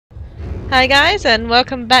Hi guys, and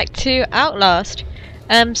welcome back to Outlast.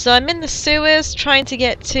 So I'm in the sewers trying to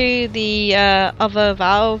get to the other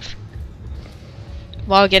valve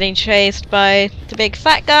while getting chased by the big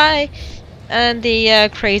fat guy and the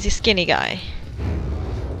crazy skinny guy.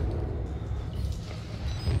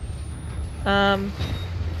 The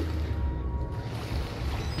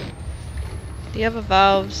other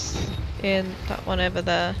valve's in that one over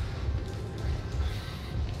there,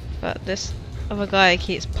 but this other guy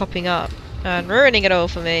keeps popping up and ruining it all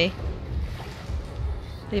for me.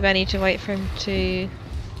 Maybe I need to wait for him to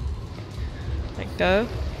like go.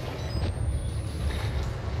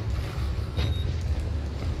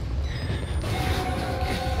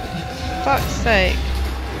 Fuck's sake.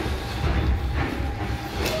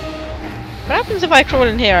 What happens if I crawl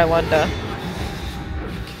in here, I wonder?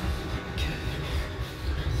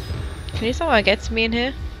 Can you somehow get to me in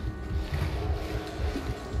here?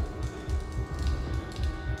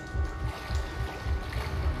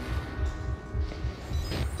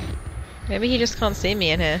 Maybe he just can't see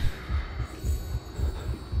me in here.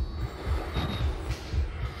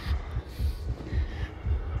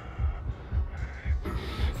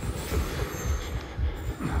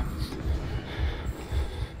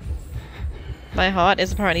 My heart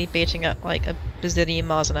is apparently beating at like a bazillion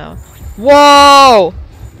miles an hour. Whoa!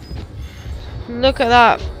 Look at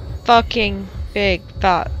that fucking big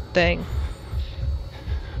fat thing.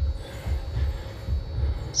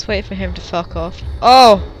 Let's wait for him to fuck off.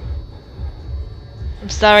 Oh! I'm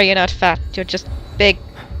sorry, you're not fat. You're just big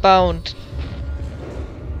boned.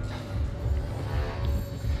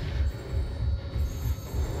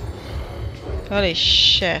 Holy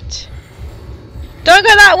shit. Don't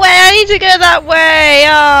go that way! I need to go that way!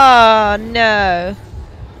 Oh no.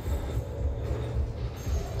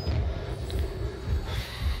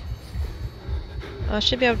 I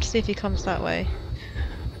should be able to see if he comes that way.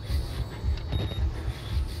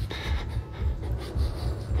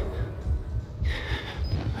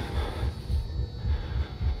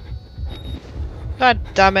 God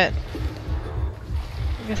damn it.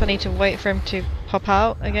 I guess I need to wait for him to pop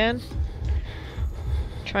out again.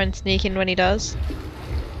 Try and sneak in when he does.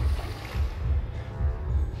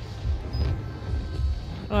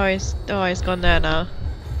 Oh, he's gone there now.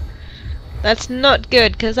 That's not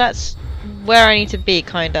good, because that's where I need to be,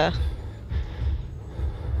 kinda.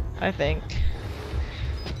 I think.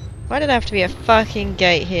 Why did there have to be a fucking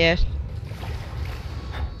gate here?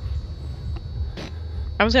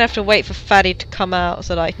 I'm just gonna have to wait for Fatty to come out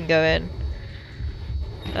so that I can go in.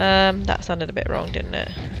 That sounded a bit wrong, didn't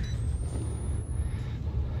it?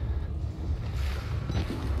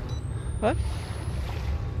 What?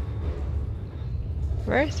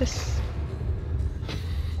 Where is this?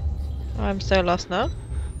 Oh, I'm so lost now.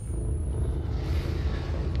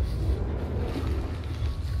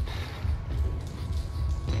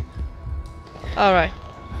 Alright.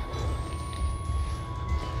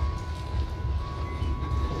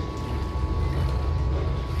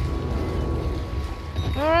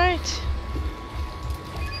 Alright.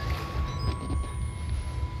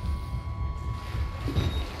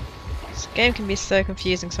 This game can be so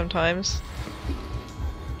confusing sometimes.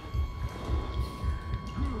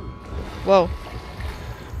 Whoa.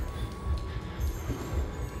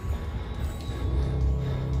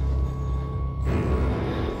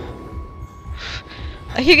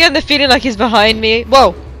 I keep getting the feeling like he's behind me.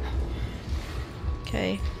 Whoa!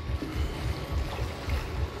 Okay.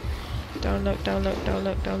 Don't look, don't look, don't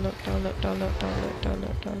look, don't look, don't look, don't look, don't look, don't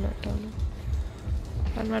look, don't look, don't look.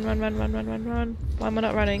 Run, run, run, run, run, run, run, run. Why am I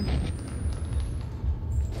not running?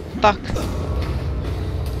 Fuck.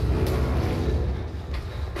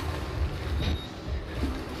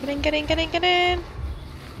 Get in, get in, get in!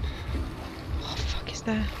 What the fuck is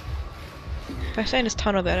that? If I stay in this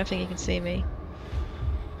tunnel though, I don't think he can see me.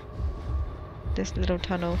 This little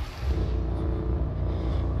tunnel.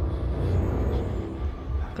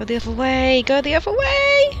 Go the other way! Go the other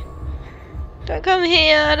way! Don't come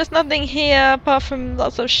here! There's nothing here apart from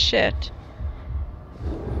lots of shit.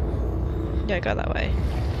 Yeah, go that way.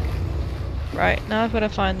 Right, now I've got to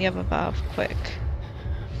find the other valve quick.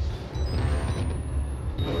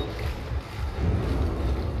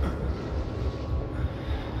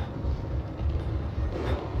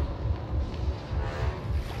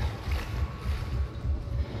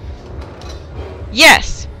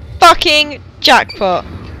 Yes! Fucking jackpot!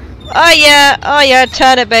 Oh yeah,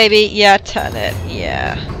 turn it baby, yeah, turn it,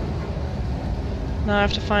 yeah. Now I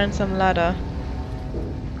have to find some ladder.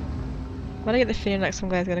 Why do I get the feeling like some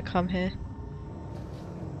guy's gonna come here?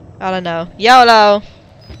 I don't know. YOLO!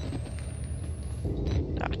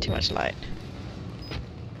 Ah, too much light.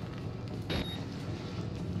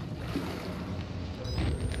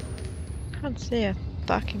 Can't see a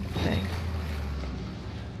fucking thing.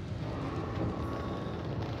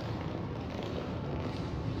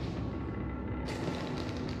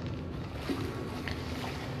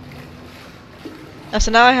 Oh,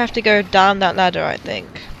 so now I have to go down that ladder, I think.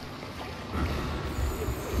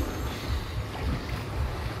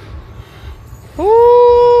 Ooh!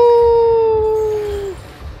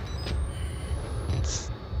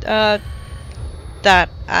 That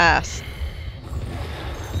ass.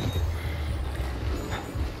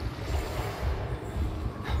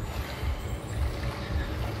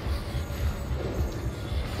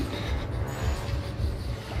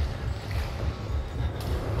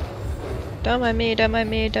 Don't mind me, don't mind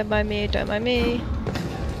me, don't mind me, don't mind me.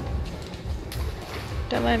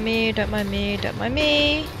 Don't mind me, don't mind me, don't mind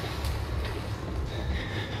me.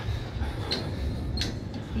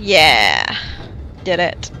 Yeah! Did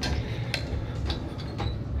it.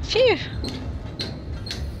 Phew!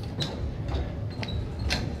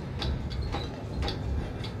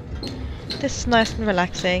 This is nice and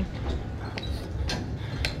relaxing.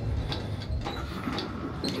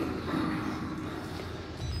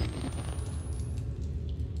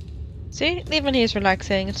 See, even he's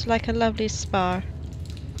relaxing. It's like a lovely spa.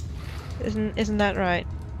 Isn't that right?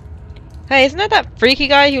 Hey, isn't that freaky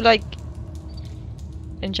guy who like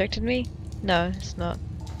injected me? No, it's not.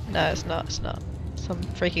 No, it's not. It's not. Some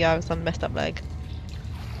freaky guy with some messed up leg.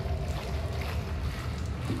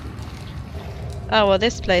 Oh well,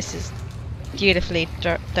 this place is beautifully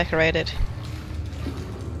decorated.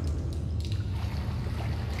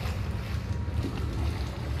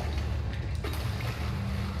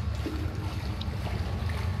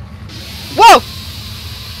 Whoa!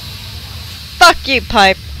 Fuck you,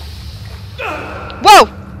 pipe! Whoa!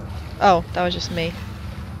 Oh, that was just me.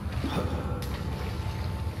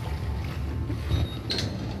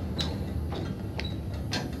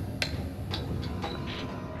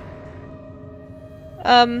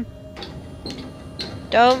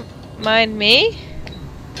 Don't mind me.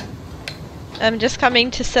 I'm just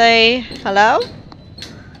coming to say hello.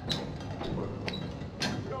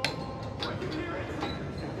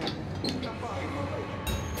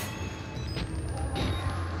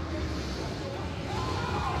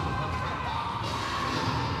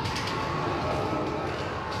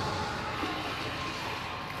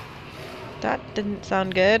 That didn't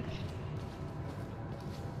sound good.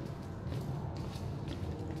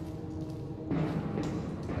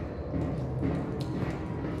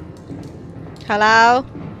 Hello?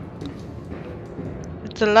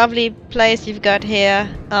 It's a lovely place you've got here.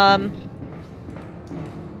 I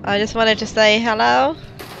just wanted to say hello.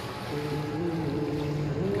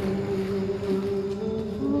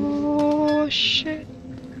 Oh shit.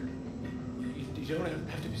 You don't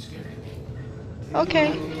have to be scared.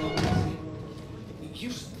 Okay.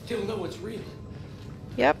 You still know it's real.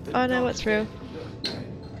 Yep, I know what's real.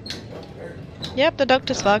 Yep, the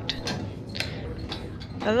doctor's fucked.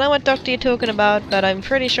 I don't know what doctor you're talking about, but I'm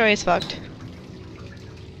pretty sure he's fucked.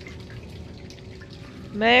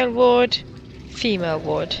 Male ward, female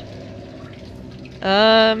ward.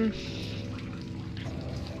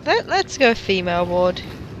 Let's go female ward.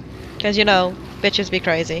 Cause you know, bitches be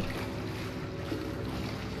crazy.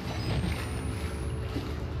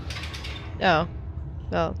 Oh.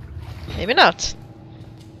 Well, maybe not.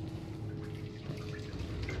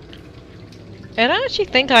 I don't actually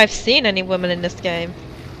think I've seen any women in this game.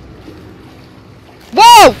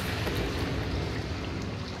 Whoa!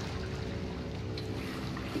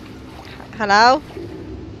 Hello?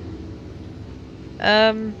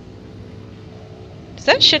 Is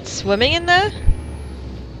that shit swimming in there?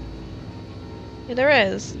 Yeah,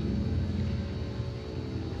 there is.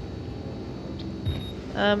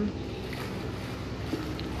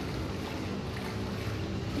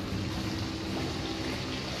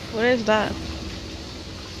 What is that?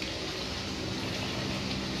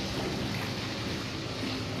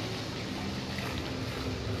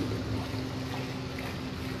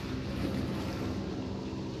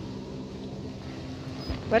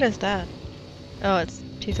 What is that? Oh, it's a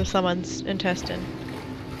piece of someone's intestine.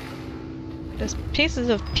 There's pieces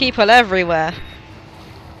of people everywhere.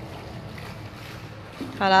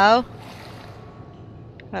 Hello?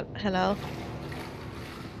 Hello?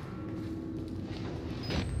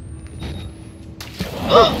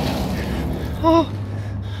 Oh! Oh!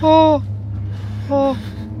 Oh! Oh!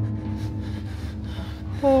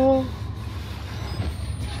 Oh!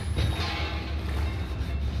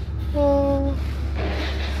 Oh!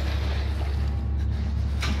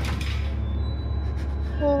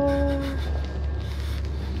 Oh!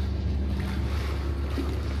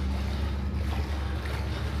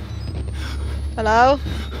 Hello?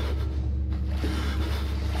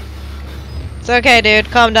 okay,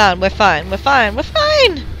 dude. Calm down. We're fine. We're fine. We're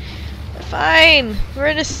fine. We're fine. We're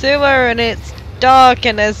in a sewer and it's dark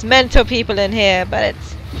and there's mental people in here, but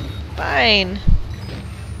it's fine.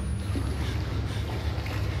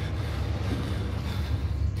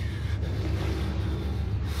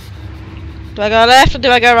 Do I go left or do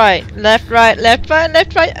I go right? Left, right, left, right,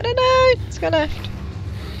 left, right. I don't know. Let's go left.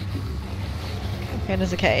 Okay,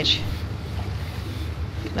 there's a cage.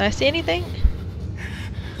 Can I see anything?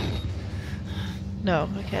 No.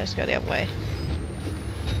 Okay, let's go the other way.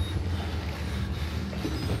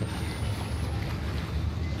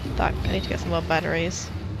 Fuck, I need to get some more batteries.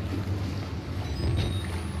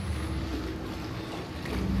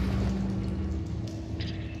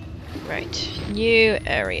 Right, new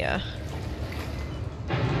area.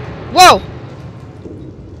 Whoa!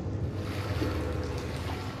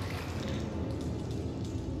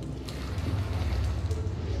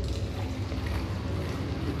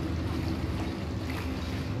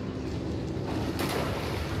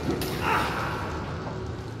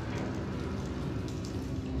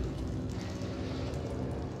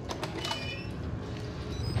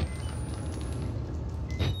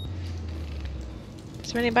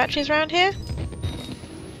 Is there any batteries around here?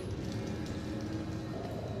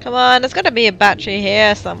 Come on, there's gotta be a battery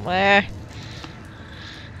here somewhere.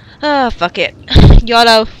 Ah, fuck it.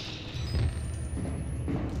 YOLO.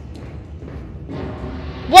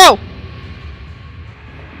 Whoa!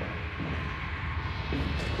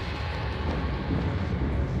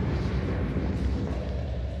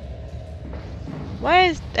 Why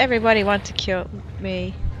does everybody want to kill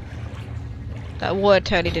me? That word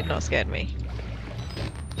totally did not scare me.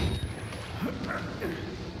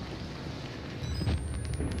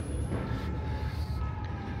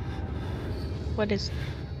 What is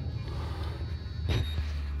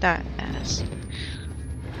that ass?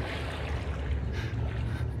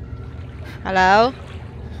 Hello?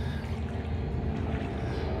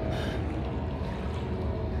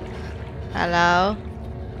 Hello?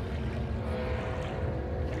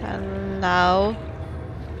 Hello?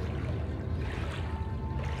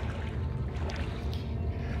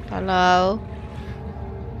 Hello?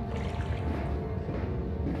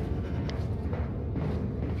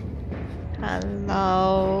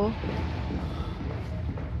 Hello?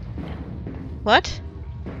 What?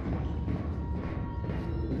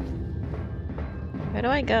 Where do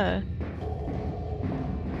I go?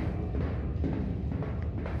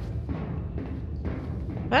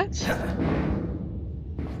 What?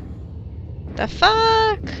 The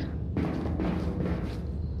fuck?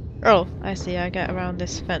 Oh, I see. I get around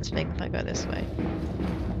this fence thing. I go this way.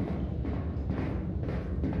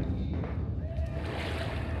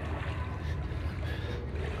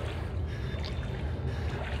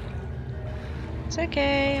 It's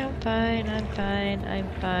okay. I'm fine. I'm fine. I'm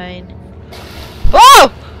fine.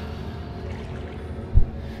 Oh!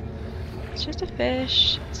 It's just a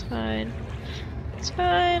fish. It's fine. It's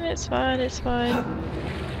fine. It's fine. It's fine.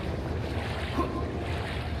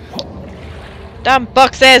 Damn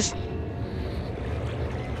boxes!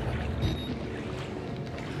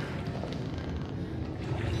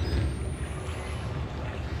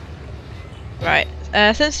 Right,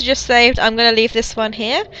 since you just saved, I'm gonna leave this one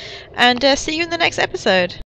here, and see you in the next episode.